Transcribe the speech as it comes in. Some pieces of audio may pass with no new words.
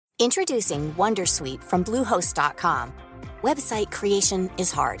Introducing Wondersuite from Bluehost.com. Website creation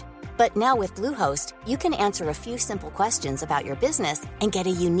is hard, but now with Bluehost, you can answer a few simple questions about your business and get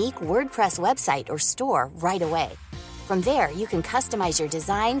a unique WordPress website or store right away. From there, you can customize your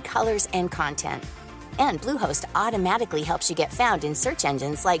design, colors, and content. And Bluehost automatically helps you get found in search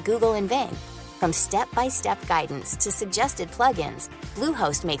engines like Google and Bing. From step-by-step guidance to suggested plugins,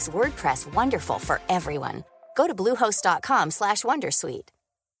 Bluehost makes WordPress wonderful for everyone. Go to bluehost.com/wondersuite.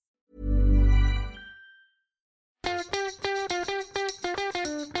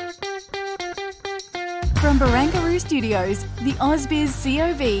 From Barangaroo Studios, the AusBiz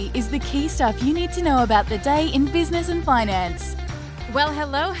COB is the key stuff you need to know about the day in business and finance. Well,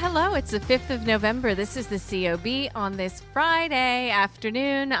 hello. It's the 5th of November. This is the COB on this Friday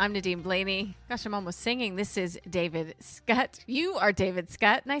afternoon. I'm Nadine Blaney. Gosh, I'm almost singing. This is David Scott. You are David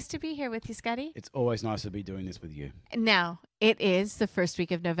Scott. Nice to be here with you, Scotty. It's always nice to be doing this with you. Now, it is the first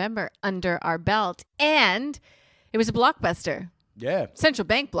week of November under our belt, and it was a blockbuster. Yeah. Central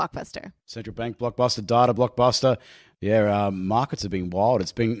bank blockbuster. Central bank blockbuster, data blockbuster. Yeah, markets have been wild.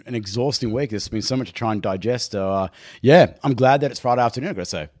 It's been an exhausting week. There's been so much to try and digest. Yeah, I'm glad that it's Friday afternoon, I've got to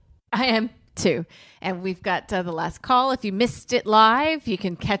say. I am too. And we've got the last call. If you missed it live, you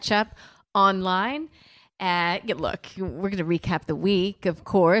can catch up online. Look, we're going to recap the week, of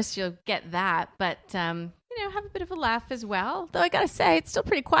course. You'll get that. But, have a bit of a laugh as well. Though I got to say, it's still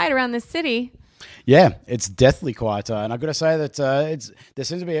pretty quiet around this city. Yeah, it's deathly quiet. And I've got to say that there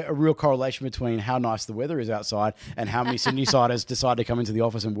seems to be a real correlation between how nice the weather is outside and how many Sydney-siders decide to come into the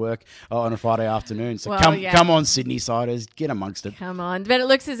office and work on a Friday afternoon. So come on, Sydney-siders, get amongst it. Come on. But it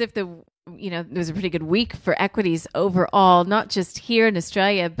looks as if there was a pretty good week for equities overall, not just here in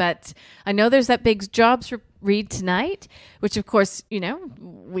Australia, but I know there's that big jobs read tonight, which of course,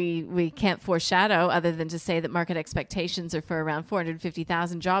 we can't foreshadow other than to say that market expectations are for around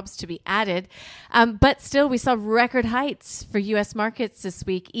 450,000 jobs to be added. But still, we saw record heights for U.S. markets this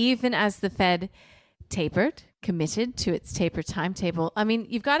week, even as the Fed committed to its taper timetable. I mean,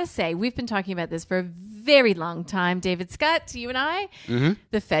 you've got to say, we've been talking about this for a very long time, David Scott, you and I. Mm-hmm.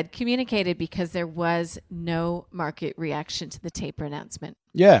 The Fed communicated because there was no market reaction to the taper announcement.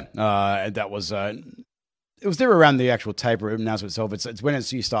 Yeah, that was... It was there around the actual taper announcement itself. It's when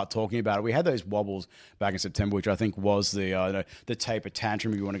you start talking about it. We had those wobbles back in September, which I think was the taper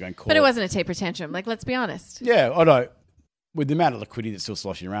tantrum, if you want to go and call it. But it wasn't a taper tantrum. Like, let's be honest. Yeah, I know. With the amount of liquidity that's still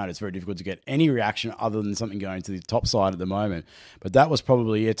sloshing around, it's very difficult to get any reaction other than something going to the top side at the moment. But that was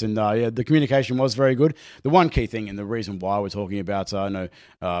probably it. And the communication was very good. The one key thing and the reason why we're talking about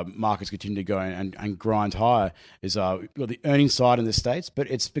markets continue to go and grind higher is the earnings side in the States, but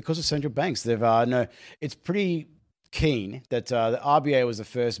it's because of central banks. It's pretty keen that the RBA was the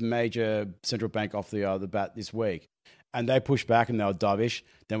first major central bank off the bat this week. And they pushed back and they were dovish.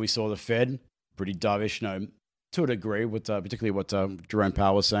 Then we saw the Fed, pretty dovish, to a degree, with particularly what Jerome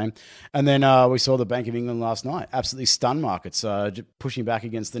Powell was saying. And then we saw the Bank of England last night absolutely stun markets, pushing back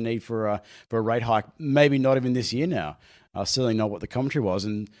against the need for a rate hike, maybe not even this year now. Certainly not what the commentary was.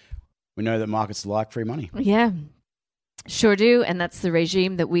 And we know that markets like free money. Yeah, sure do. And that's the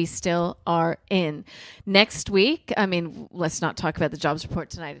regime that we still are in. Next week, let's not talk about the jobs report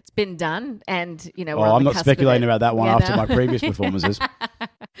tonight. It's been done. And, we're I'm not speculating about that one after my previous performances.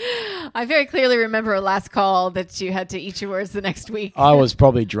 I very clearly remember a last call that you had to eat your words the next week. I was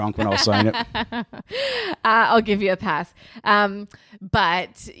probably drunk when I was saying it. I'll give you a pass.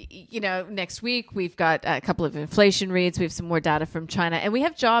 But, next week we've got a couple of inflation reads. We have some more data from China. And we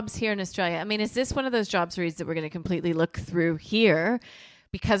have jobs here in Australia. I mean, is this one of those jobs reads that we're going to completely look through here?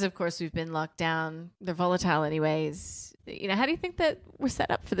 Because, of course, we've been locked down. They're volatile anyways. How do you think that we're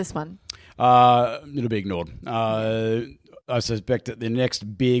set up for this one? It'll be ignored. I suspect that the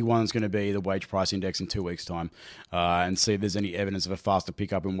next big one is going to be the wage price index in 2 weeks' time, and see if there's any evidence of a faster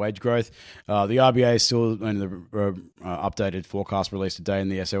pickup in wage growth. The RBA is still in the updated forecast released today in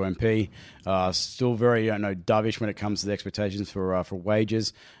the SOMP, still very dovish when it comes to the expectations for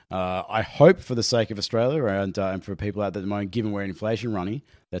wages. I hope, for the sake of Australia and for people out there at the moment, given we're inflation running,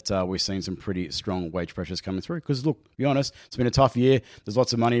 that we're seeing some pretty strong wage pressures coming through. Because look, to be honest, it's been a tough year. There's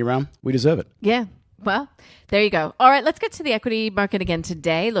lots of money around. We deserve it. Yeah. Well, there you go. All right, let's get to the equity market again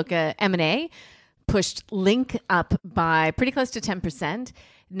today. Look, M&A pushed Link up by pretty close to 10%.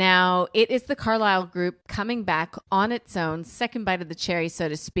 Now, it is the Carlyle Group coming back on its own, second bite of the cherry, so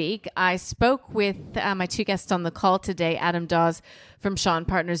to speak. I spoke with my two guests on the call today, Adam Dawes from Shaw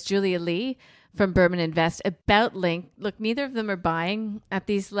Partners, Julia Lee from Berman Invest, about Link. Look, neither of them are buying at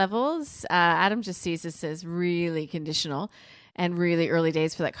these levels. Adam just sees this as really conditional. and really early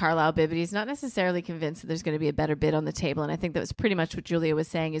days for that Carlisle bid, but he's not necessarily convinced that there's going to be a better bid on the table. And I think that was pretty much what Julia was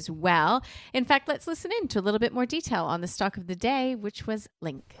saying as well. In fact, let's listen in to a little bit more detail on the stock of the day, which was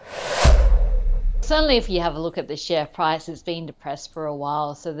Link. Certainly, if you have a look at the share price, it's been depressed for a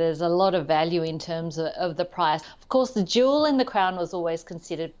while. So there's a lot of value in terms of the price. Of course, the jewel in the crown was always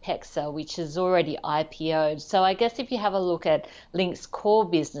considered PEXA, which is already IPO'd. So I guess if you have a look at Link's core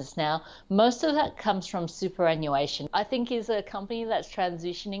business now, most of that comes from superannuation. I think is a company that's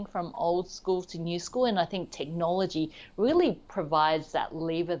transitioning from old school to new school. And I think technology really provides that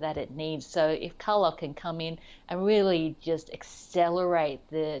lever that it needs. So if Carlisle can come in and really just accelerate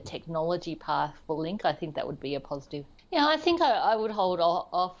the technology path for Link, I think that would be a positive. Yeah, I think I would hold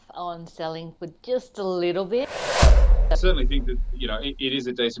off on selling for just a little bit. I certainly think that it is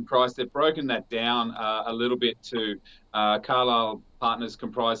a decent price. They've broken that down a little bit to Carlisle Partners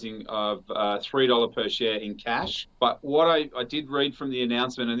comprising of $3 per share in cash. But what I did read from the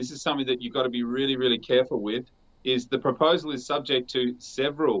announcement, and this is something that you've got to be really, really careful with, is the proposal is subject to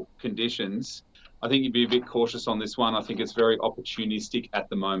several conditions. I think you'd be a bit cautious on this one. I think it's very opportunistic at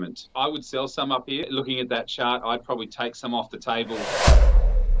the moment. I would sell some up here. Looking at that chart, I'd probably take some off the table.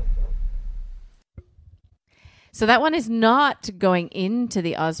 So that one is not going into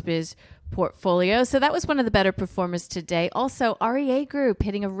the AusBiz portfolio. So that was one of the better performers today. Also, REA Group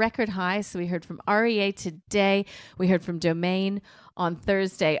hitting a record high. So we heard from REA today. We heard from Domain on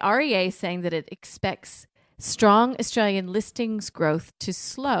Thursday. REA saying that it expects strong Australian listings growth to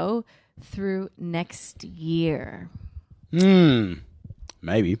slow through next year.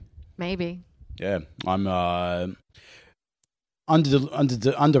 Maybe. Yeah, I'm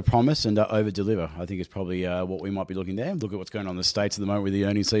under promise and over deliver. I think it's probably what we might be looking there. Look at what's going on in the States at the moment with the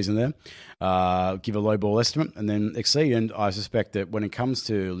earnings season there. Give a low ball estimate and then exceed. And I suspect that when it comes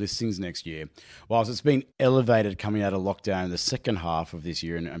to listings next year, whilst it's been elevated coming out of lockdown in the second half of this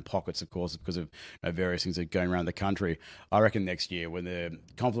year and pockets, of course, because of various things that are going around the country, I reckon next year when the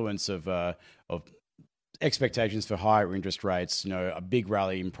confluence of expectations for higher interest rates, a big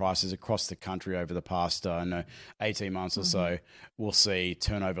rally in prices across the country over the past 18 months or so, we'll see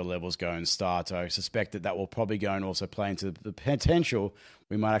turnover levels go and start. I suspect that will probably go and also play into the potential.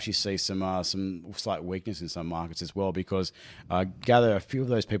 We might actually see some slight weakness in some markets as well, because I gather a few of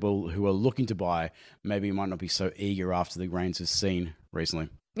those people who are looking to buy maybe might not be so eager after the gains have seen recently.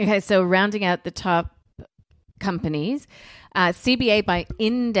 Okay, so rounding out the top companies, CBA by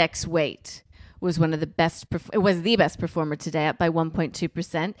index weight was the best performer today, up by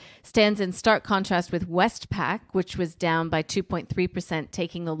 1.2%. Stands in stark contrast with Westpac, which was down by 2.3%,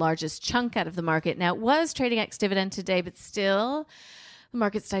 taking the largest chunk out of the market. Now, it was trading ex-dividend today, but still the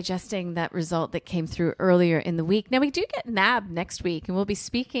market's digesting that result that came through earlier in the week. Now, we do get NAB next week, and we'll be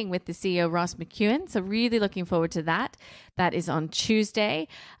speaking with the CEO, Ross McEwen, so really looking forward to that. That is on Tuesday.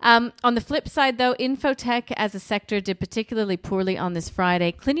 On the flip side, though, Infotech as a sector did particularly poorly on this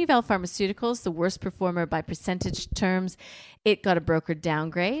Friday. Clinuvel Pharmaceuticals, the worst performer by percentage terms, it got a broker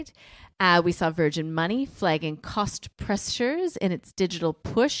downgrade. We saw Virgin Money flagging cost pressures in its digital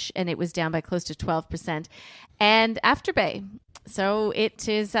push, and it was down by close to 12%. And Afterpay, so it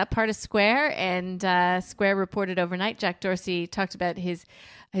is a part of Square, and Square reported overnight. Jack Dorsey talked about his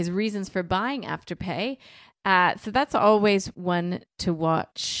reasons for buying Afterpay. So that's always one to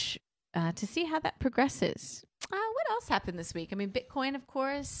watch to see how that progresses. What else happened this week? I mean, Bitcoin, of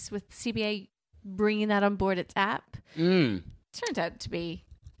course, with CBA bringing that on board its app. Turned out to be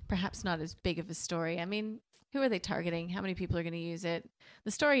perhaps not as big of a story. I mean, who are they targeting? How many people are going to use it?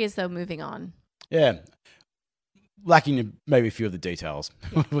 The story is, though, moving on. Yeah. Lacking maybe a few of the details.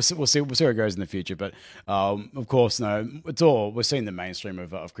 Yeah. We'll see where it goes in the future. But of course, we're seeing the mainstream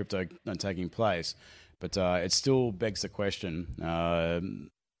of crypto taking place. But it still begs the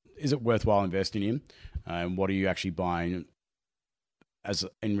question, is it worthwhile investing in? And what are you actually buying as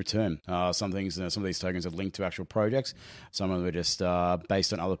in return? Some of these tokens are linked to actual projects. Some of them are just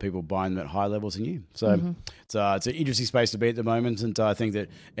based on other people buying them at high levels than you. So it's an interesting space to be at the moment. And I think that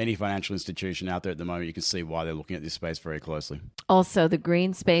any financial institution out there at the moment, you can see why they're looking at this space very closely. Also, the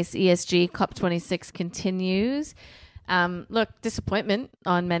green space, ESG, COP26 continues. Look, disappointment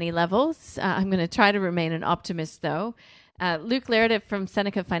on many levels. I'm going to try to remain an optimist, though. Luke Laird from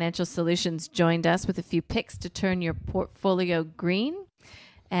Seneca Financial Solutions joined us with a few picks to turn your portfolio green.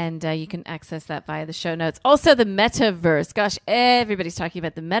 And you can access that via the show notes. Also, the Metaverse. Gosh, everybody's talking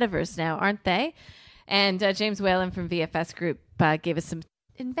about the Metaverse now, aren't they? And James Whalen from VFS Group gave us some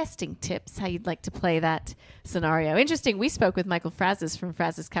investing tips, how you'd like to play that scenario. Interesting. We spoke with Michael Frazis from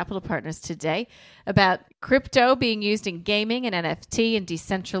Frazis Capital Partners today about crypto being used in gaming and NFT and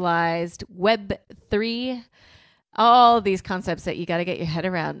decentralized Web3 all these concepts that you got to get your head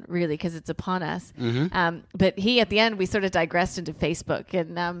around, really, because it's upon us. But at the end, we sort of digressed into Facebook.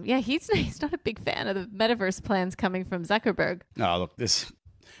 And he's not a big fan of the metaverse plans coming from Zuckerberg. No, look,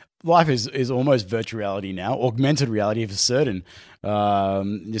 life is almost virtual reality now, augmented reality for certain.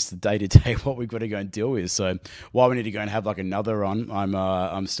 Just the day-to-day what we've got to go and deal with. So while we need to go and have like another on,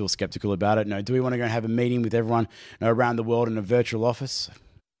 I'm still skeptical about it. No, do we want to go and have a meeting with everyone around the world in a virtual office?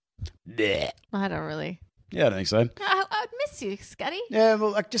 I don't really. Yeah, I don't think so. I'd miss you, Scotty. Yeah,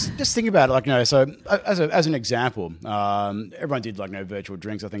 well, like just think about it. Like, so as an example, everyone did like virtual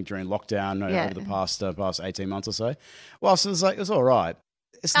drinks. I think during lockdown over the past 18 months or so. Well, so it was all right.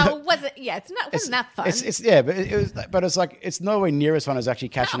 Was it? Yeah, wasn't that fun? But it's nowhere near as fun as actually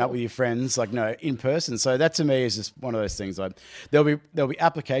catching up with your friends, in person. So that to me is just one of those things. Like there'll be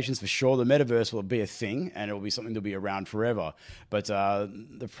applications for sure. The metaverse will be a thing, and it will be something that'll be around forever. But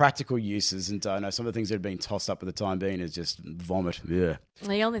the practical uses and some of the things that have been tossed up for the time being is just vomit. Yeah.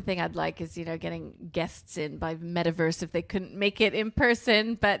 The only thing I'd like is getting guests in by metaverse if they couldn't make it in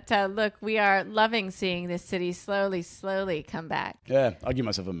person. But look, we are loving seeing this city slowly come back. Yeah, I'll give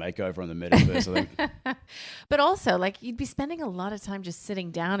myself a makeover on the metaverse, I think. But also, you'd be spending a lot of time just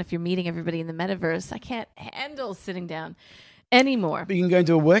sitting down if you're meeting everybody in the metaverse. I can't handle sitting down anymore. But you can go and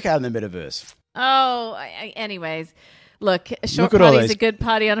do a workout in the metaverse. Oh, anyways. Look, a short party is a good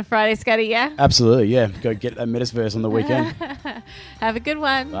party on a Friday, Scotty, yeah? Absolutely, yeah. Go get that metaverse on the weekend. Have a good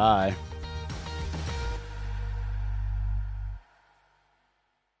one. Bye.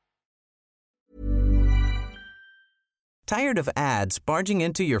 Tired of ads barging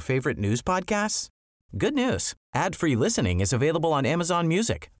into your favorite news podcasts? Good news. Ad-free listening is available on Amazon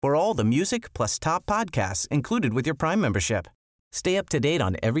Music for all the music plus top podcasts included with your Prime membership. Stay up to date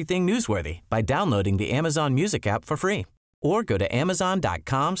on everything newsworthy by downloading the Amazon Music app for free or go to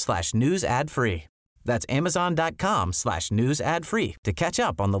amazon.com/news ad free. That's amazon.com/news ad free to catch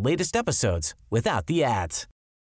up on the latest episodes without the ads.